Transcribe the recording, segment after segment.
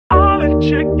let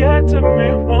you get to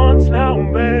me once now,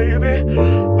 baby,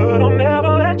 but I'll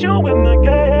never let you win the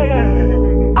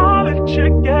game. I'll let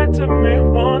you get to me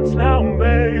once now,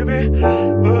 baby,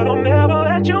 but I'll never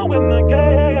let you win the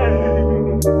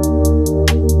game.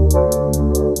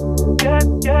 Get,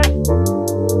 get,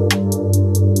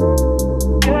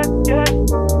 get, get, get,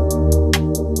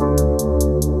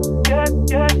 get, get. Get,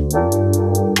 get,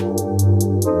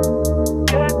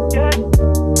 get, get.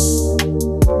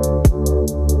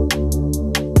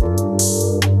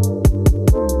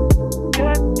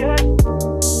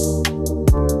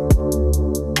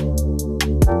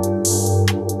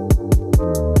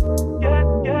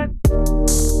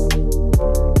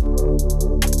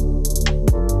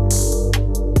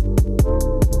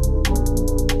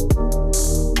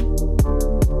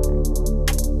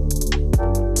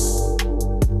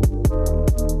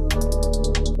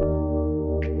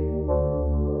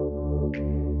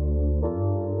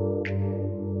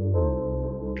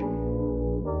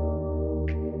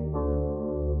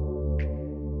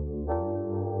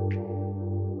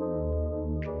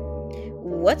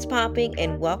 What's popping,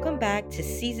 and welcome back to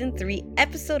season 3,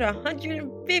 episode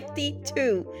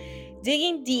 152,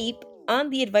 Digging Deep on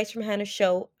the Advice from Hannah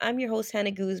show. I'm your host,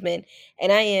 Hannah Guzman, and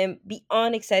I am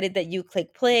beyond excited that you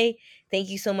click play. Thank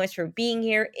you so much for being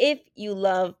here. If you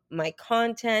love my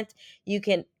content, you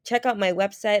can check out my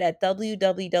website at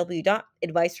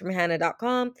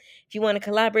www.advicefromhannah.com. If you want to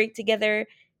collaborate together,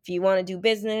 if you want to do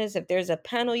business, if there's a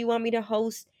panel you want me to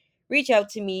host, reach out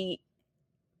to me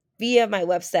via my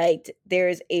website.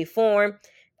 There's a form,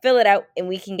 fill it out, and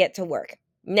we can get to work.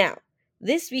 Now,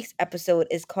 this week's episode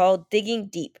is called Digging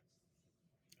Deep.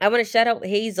 I want to shout out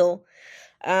Hazel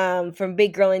from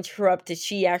Big Girl Interrupted.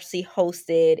 She actually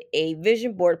hosted a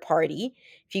vision board party.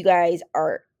 If you guys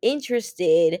are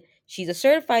interested, she's a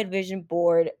certified vision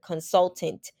board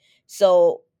consultant.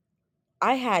 So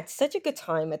I had such a good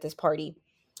time at this party,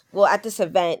 well, at this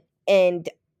event, and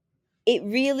it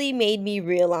really made me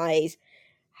realize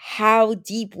how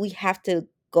deep we have to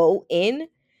go in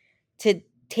to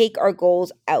take our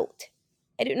goals out.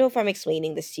 I don't know if I'm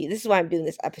explaining this to you. This is why I'm doing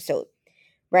this episode,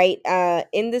 right?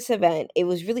 In this event, it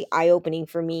was really eye-opening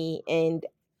for me. And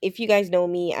if you guys know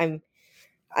me, I'm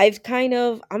a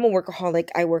workaholic.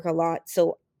 I work a lot.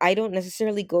 So I don't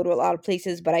necessarily go to a lot of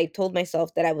places, but I told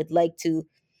myself that I would like to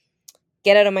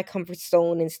get out of my comfort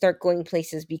zone and start going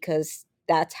places because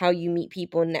that's how you meet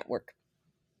people and network.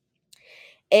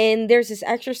 And there's this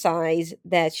exercise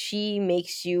that she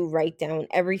makes you write down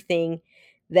everything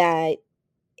that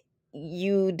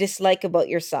you dislike about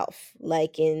yourself,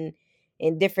 like in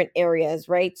different areas,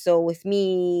 right? So with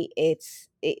me, it's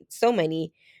so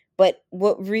many, but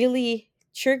what really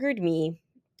triggered me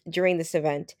during this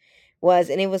event was,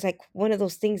 and it was like one of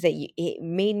those things that it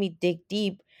made me dig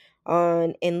deep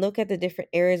on and look at the different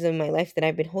areas of my life that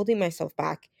I've been holding myself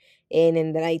back in,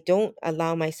 and that I don't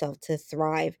allow myself to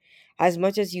thrive. As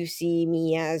much as you see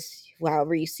me as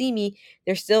however you see me,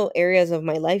 there's still areas of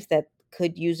my life that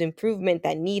could use improvement,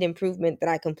 that need improvement, that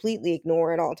I completely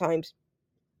ignore at all times.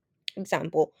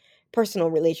 Example, personal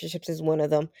relationships is one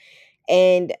of them.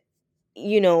 And,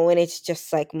 and it's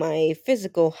just like my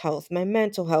physical health, my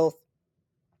mental health,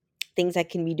 things I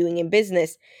can be doing in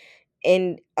business.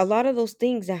 And a lot of those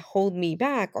things that hold me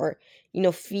back are,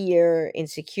 fear,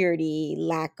 insecurity,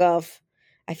 lack of.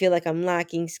 I feel like I'm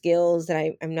lacking skills,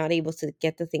 that I'm not able to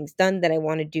get the things done that I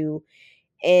want to do.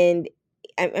 And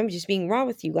I'm just being raw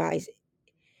with you guys.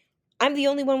 I'm the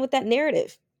only one with that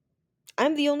narrative.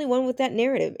 I'm the only one with that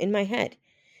narrative in my head.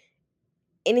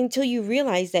 And until you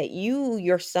realize that you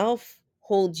yourself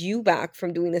holds you back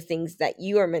from doing the things that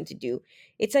you are meant to do,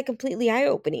 it's like completely eye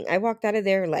opening. I walked out of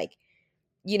there like,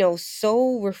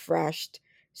 so refreshed,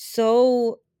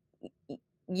 so,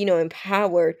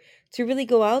 empowered to really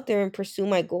go out there and pursue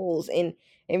my goals and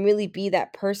really be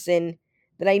that person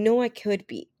that I know I could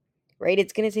be. Right?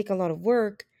 It's going to take a lot of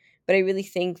work, but I really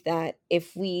think that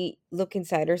if we look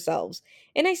inside ourselves,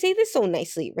 and I say this so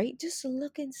nicely, right? Just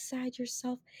look inside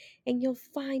yourself and you'll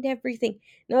find everything.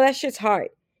 No, that shit's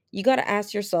hard. You got to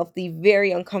ask yourself the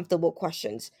very uncomfortable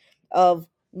questions of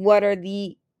what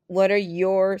are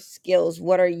your skills?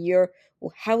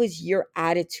 How is your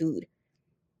attitude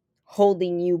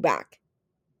holding you back?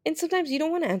 And sometimes you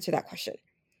don't want to answer that question,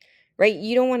 right?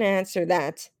 You don't want to answer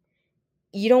that.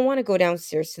 You don't want to go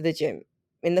downstairs to the gym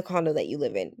in the condo that you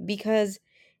live in, because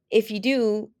if you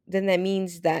do, then that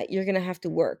means that you're going to have to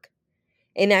work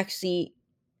and actually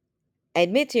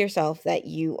admit to yourself that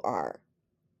you are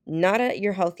not at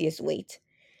your healthiest weight,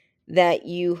 that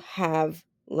you have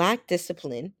lacked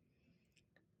discipline,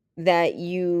 that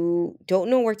you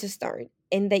don't know where to start,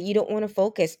 and that you don't want to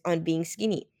focus on being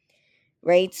skinny.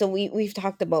 right? So we've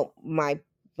talked about my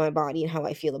body and how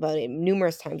I feel about it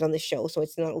numerous times on the show, so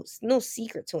it's no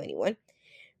secret to anyone.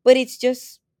 But it's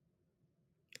just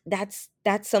that's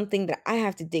something that I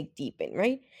have to dig deep in,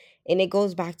 right? And it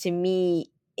goes back to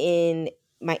me in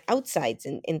my outsides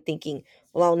and thinking,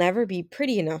 well, I'll never be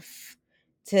pretty enough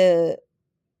to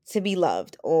be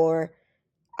loved, or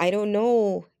I don't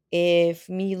know if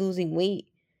me losing weight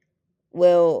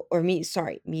will, or me,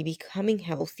 sorry, me becoming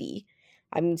healthy.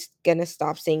 Gonna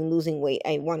stop saying losing weight.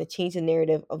 I want to change the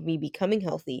narrative of me becoming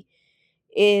healthy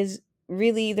is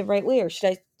really the right way, or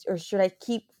should I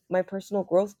keep my personal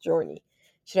growth journey?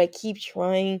 Should I keep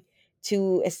trying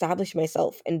to establish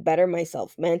myself and better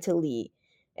myself mentally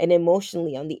and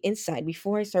emotionally on the inside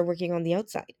before I start working on the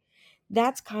outside?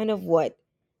 That's kind of what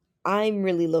I'm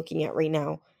really looking at right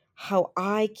now. How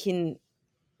I can,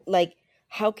 like,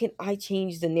 how can I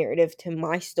change the narrative to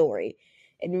my story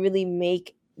and really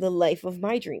make the life of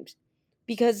my dreams?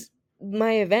 Because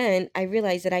my event, I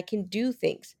realized that I can do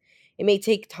things. It may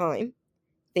take time.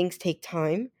 Things take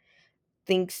time.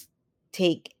 Things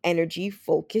take energy,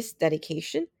 focus,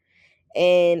 dedication,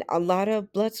 and a lot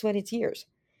of blood, sweat, and tears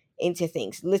into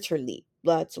things. Literally,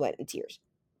 blood, sweat, and tears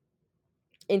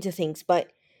into things.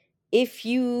 But if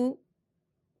you,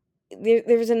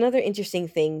 there was another interesting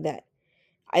thing that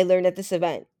I learned at this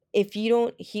event. If you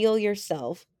don't heal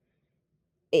yourself,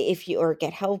 if you or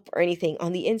get help or anything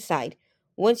on the inside,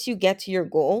 once you get to your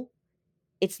goal,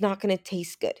 it's not going to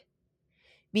taste good,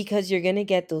 because you're going to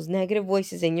get those negative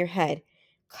voices in your head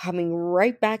coming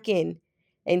right back in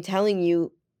and telling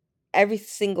you every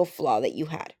single flaw that you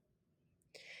had,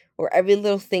 or every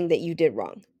little thing that you did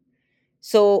wrong.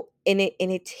 So, and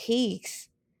it takes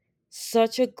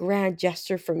such a grand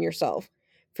gesture from yourself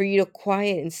for you to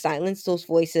quiet and silence those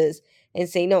voices and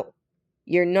say, no,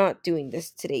 you're not doing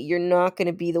this today. You're not going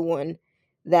to be the one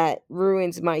that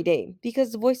ruins my day,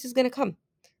 because the voice is going to come.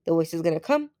 The voice is going to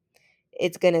come.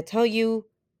 It's going to tell you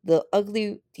the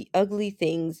ugly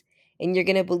things, and you're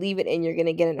going to believe it, and you're going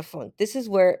to get in a funk. This is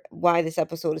why this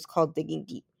episode is called Digging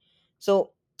Deep.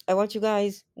 So, I want you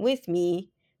guys with me,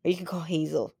 or you can call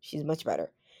Hazel. She's much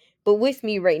better. But with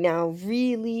me right now,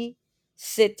 really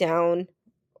sit down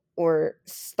or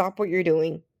stop what you're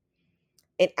doing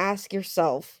and ask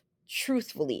yourself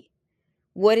truthfully,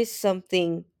 what is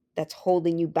something that's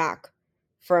holding you back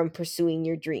from pursuing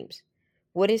your dreams?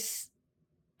 What is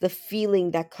the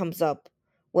feeling that comes up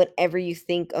whenever you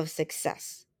think of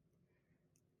success?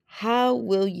 How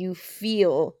will you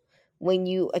feel when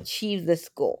you achieve this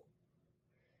goal?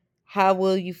 How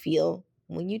will you feel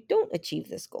when you don't achieve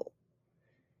this goal?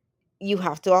 You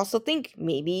have to also think,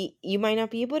 maybe you might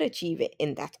not be able to achieve it,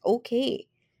 and that's okay.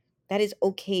 That is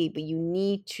okay, but you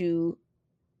need to,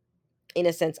 in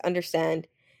a sense, understand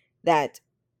that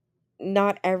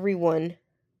not everyone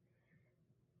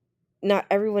not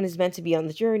everyone is meant to be on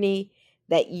the journey,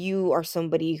 that you are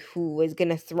somebody who is going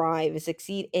to thrive and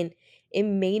succeed, and it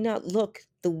may not look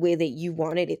the way that you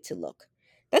wanted it to look.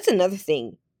 That's another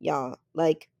thing, y'all.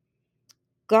 Like,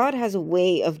 God has a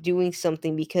way of doing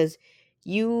something because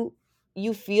you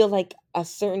you feel like a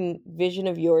certain vision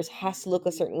of yours has to look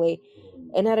a certain way,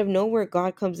 and out of nowhere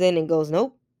God comes in and goes,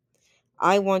 "Nope.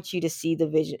 I want you to see the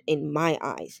vision in my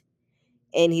eyes."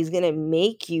 And he's going to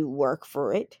make you work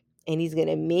for it, and he's going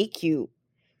to make you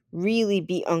really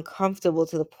be uncomfortable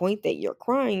to the point that you're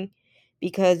crying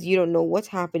because you don't know what's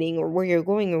happening or where you're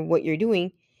going or what you're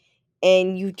doing,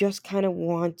 and you just kind of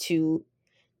want to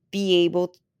be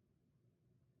able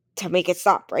to make it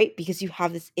stop, right? Because you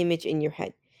have this image in your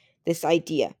head, this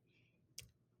idea.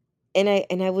 And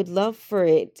I would love for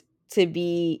it to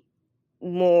be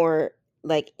more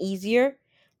like easier.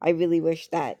 I really wish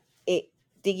that it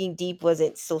digging deep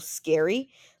wasn't so scary.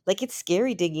 Like, it's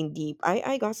scary digging deep.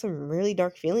 I got some really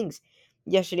dark feelings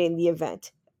yesterday in the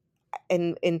event,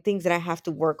 and things that I have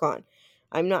to work on.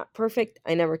 I'm not perfect.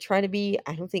 I never try to be.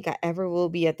 I don't think I ever will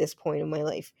be at this point in my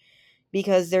life,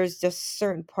 because there's just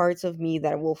certain parts of me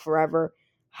that will forever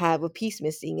have a piece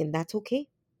missing, and that's okay.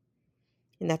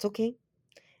 And that's okay.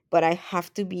 But I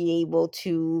have to be able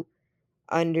to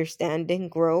understand and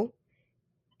grow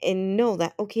and know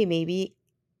that, okay, maybe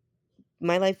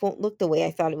my life won't look the way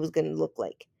I thought it was going to look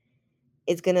like.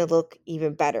 It's going to look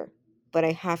even better. But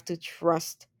I have to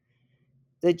trust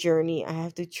the journey. I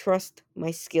have to trust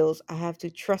my skills. I have to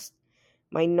trust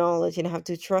my knowledge, and I have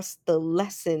to trust the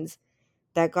lessons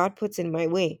that God puts in my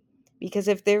way. Because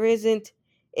if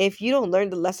you don't learn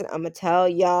the lesson, I'm going to tell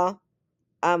y'all,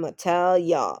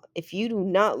 if you do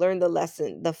not learn the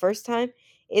lesson the first time,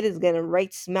 it is going to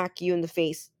right smack you in the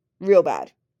face real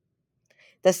bad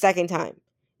the second time.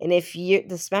 And if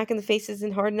the smack in the face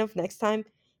isn't hard enough next time,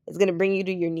 it's going to bring you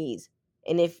to your knees.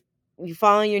 And if you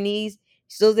fall on your knees,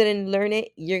 still didn't learn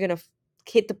it, you're going to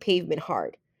hit the pavement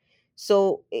hard.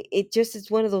 So it just is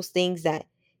one of those things that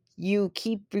you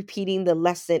keep repeating the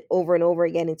lesson over and over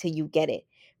again until you get it.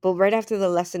 But right after the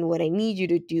lesson, what I need you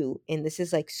to do, and this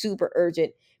is like super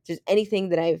urgent, if there's anything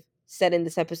that I've said in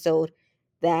this episode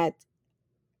that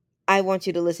I want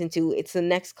you to listen to, it's the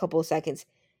next couple of seconds.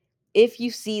 If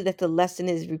you see that the lesson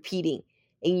is repeating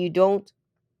and you don't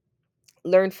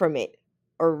learn from it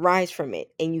or rise from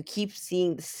it, and you keep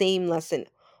seeing the same lesson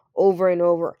over and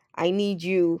over, I need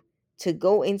you to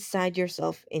go inside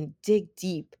yourself and dig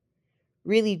deep,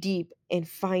 really deep, and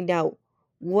find out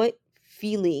what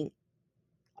feeling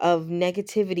of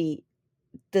negativity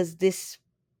does this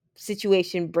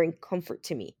situation bring comfort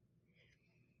to me,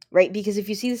 right? Because if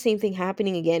you see the same thing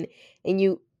happening again and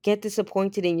you get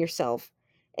disappointed in yourself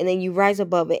and then you rise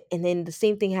above it and then the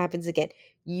same thing happens again,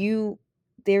 you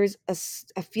there's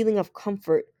a feeling of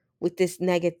comfort with this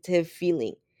negative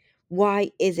feeling. Why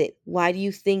is it? Why do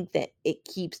you think that it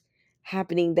keeps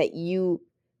happening, that you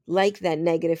like that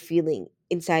negative feeling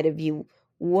inside of you?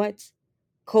 What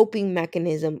coping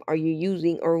mechanism are you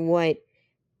using, or what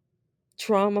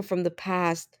trauma from the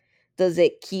past does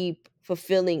it keep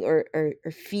fulfilling, or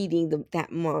feeding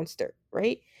that monster,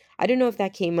 right? I don't know if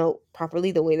that came out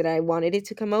properly the way that I wanted it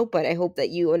to come out, but I hope that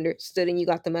you understood and you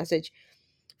got the message.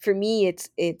 For me,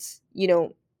 it's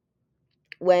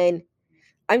when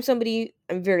I'm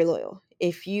very loyal.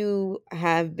 If you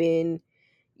have been,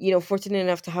 fortunate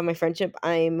enough to have my friendship,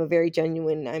 I am a very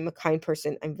genuine, I'm a kind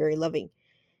person, I'm very loving,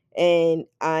 and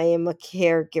I am a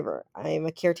caregiver. I am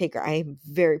a caretaker. I am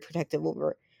very protective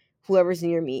over whoever's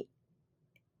near me.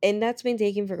 And that's been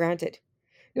taken for granted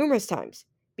numerous times,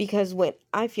 because when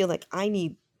I feel like I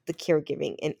need the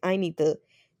caregiving and I need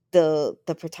the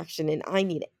protection and I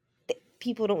need it,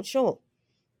 people don't show,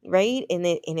 right? And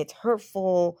it's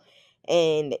hurtful,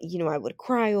 and I would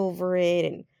cry over it,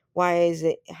 and why is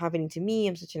it happening to me?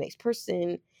 I'm such a nice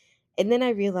person. And then I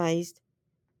realized,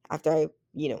 after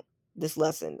this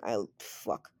lesson,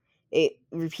 it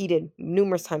repeated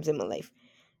numerous times in my life.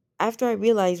 After I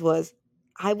realized was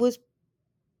I was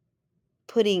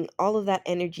putting all of that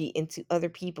energy into other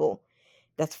people.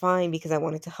 That's fine, because I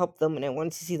wanted to help them and I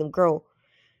wanted to see them grow,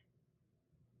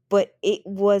 but it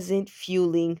wasn't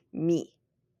fueling me.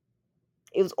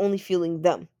 It was only fueling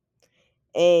them.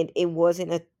 And it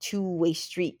wasn't a two-way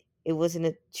street. It wasn't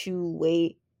a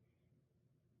two-way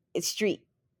street.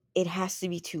 It has to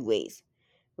be two ways,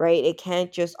 right? It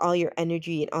can't just all your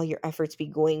energy and all your efforts be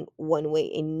going one way.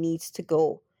 It needs to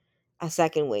go a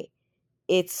second way.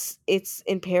 It's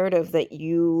imperative that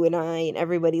you and I and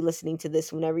everybody listening to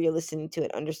this, whenever you're listening to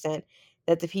it, understand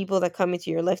that the people that come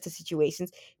into your life, the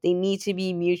situations, they need to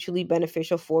be mutually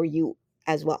beneficial for you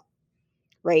as well,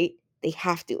 right? They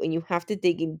have to, and you have to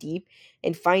dig in deep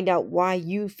and find out why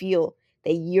you feel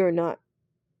that you're not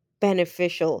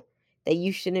beneficial, that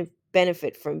you shouldn't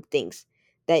benefit from things,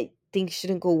 that things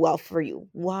shouldn't go well for you.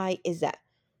 Why is that?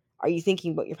 Are you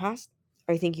thinking about your past?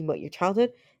 Are you thinking about your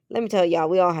childhood? Let me tell y'all,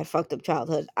 we all had fucked up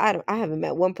childhood. I haven't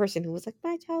met one person who was like,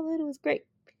 my childhood was great.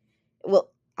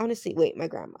 Well, honestly, wait, my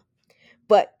grandma.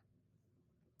 But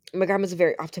my grandma's a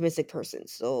very optimistic person,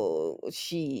 so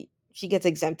she gets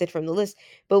exempted from the list.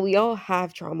 But we all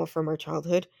have trauma from our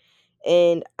childhood.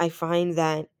 And I find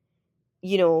that,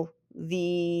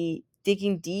 the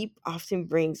digging deep often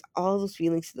brings all those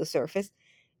feelings to the surface,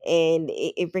 and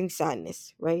it brings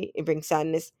sadness, right? It brings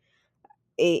sadness.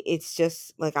 It's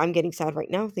just like I'm getting sad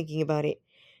right now thinking about it,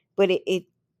 but it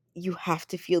you have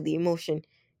to feel the emotion.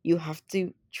 You have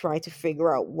to try to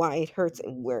figure out why it hurts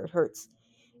and where it hurts,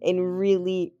 and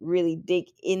really, really dig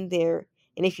in there.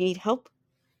 And if you need help,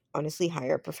 honestly,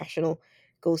 hire a professional.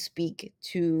 Go speak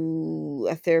to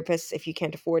a therapist if you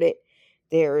can't afford it.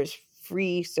 There's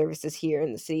free services here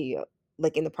in the city,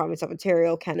 like in the province of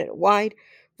Ontario, Canada wide.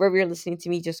 Wherever you're listening to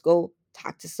me, just go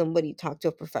talk to somebody, talk to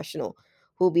a professional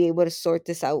who will be able to sort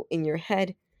this out in your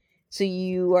head, so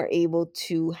you are able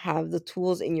to have the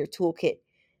tools in your toolkit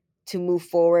to move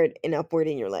forward and upward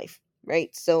in your life,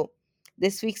 right? So,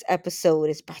 this week's episode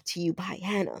is brought to you by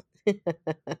Hannah.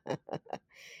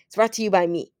 It's brought to you by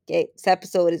me. Okay, this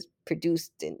episode is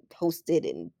produced and hosted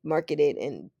and marketed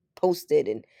and posted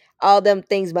and all them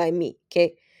things by me.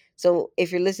 Okay, so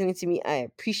if you're listening to me, I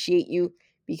appreciate you,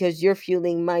 because you're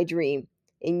fueling my dream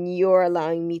and you're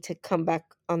allowing me to come back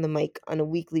on the mic on a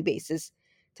weekly basis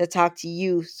to talk to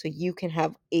you so you can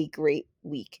have a great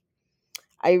week.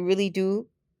 I really do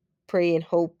pray and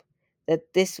hope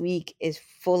that this week is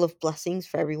full of blessings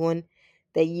for everyone,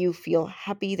 that you feel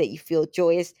happy, that you feel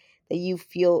joyous, that you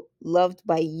feel loved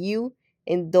by you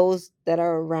and those that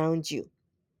are around you.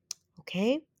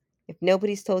 Okay? If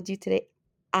nobody's told you today,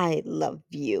 I love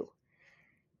you.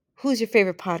 Who's your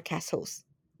favorite podcast host?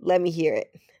 Let me hear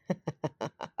it.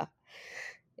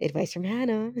 Advice from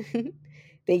Hannah.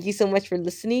 Thank you so much for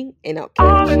listening, and I'll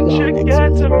All catch you that all you next get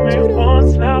week. to me Toodles.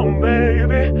 once now,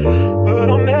 baby.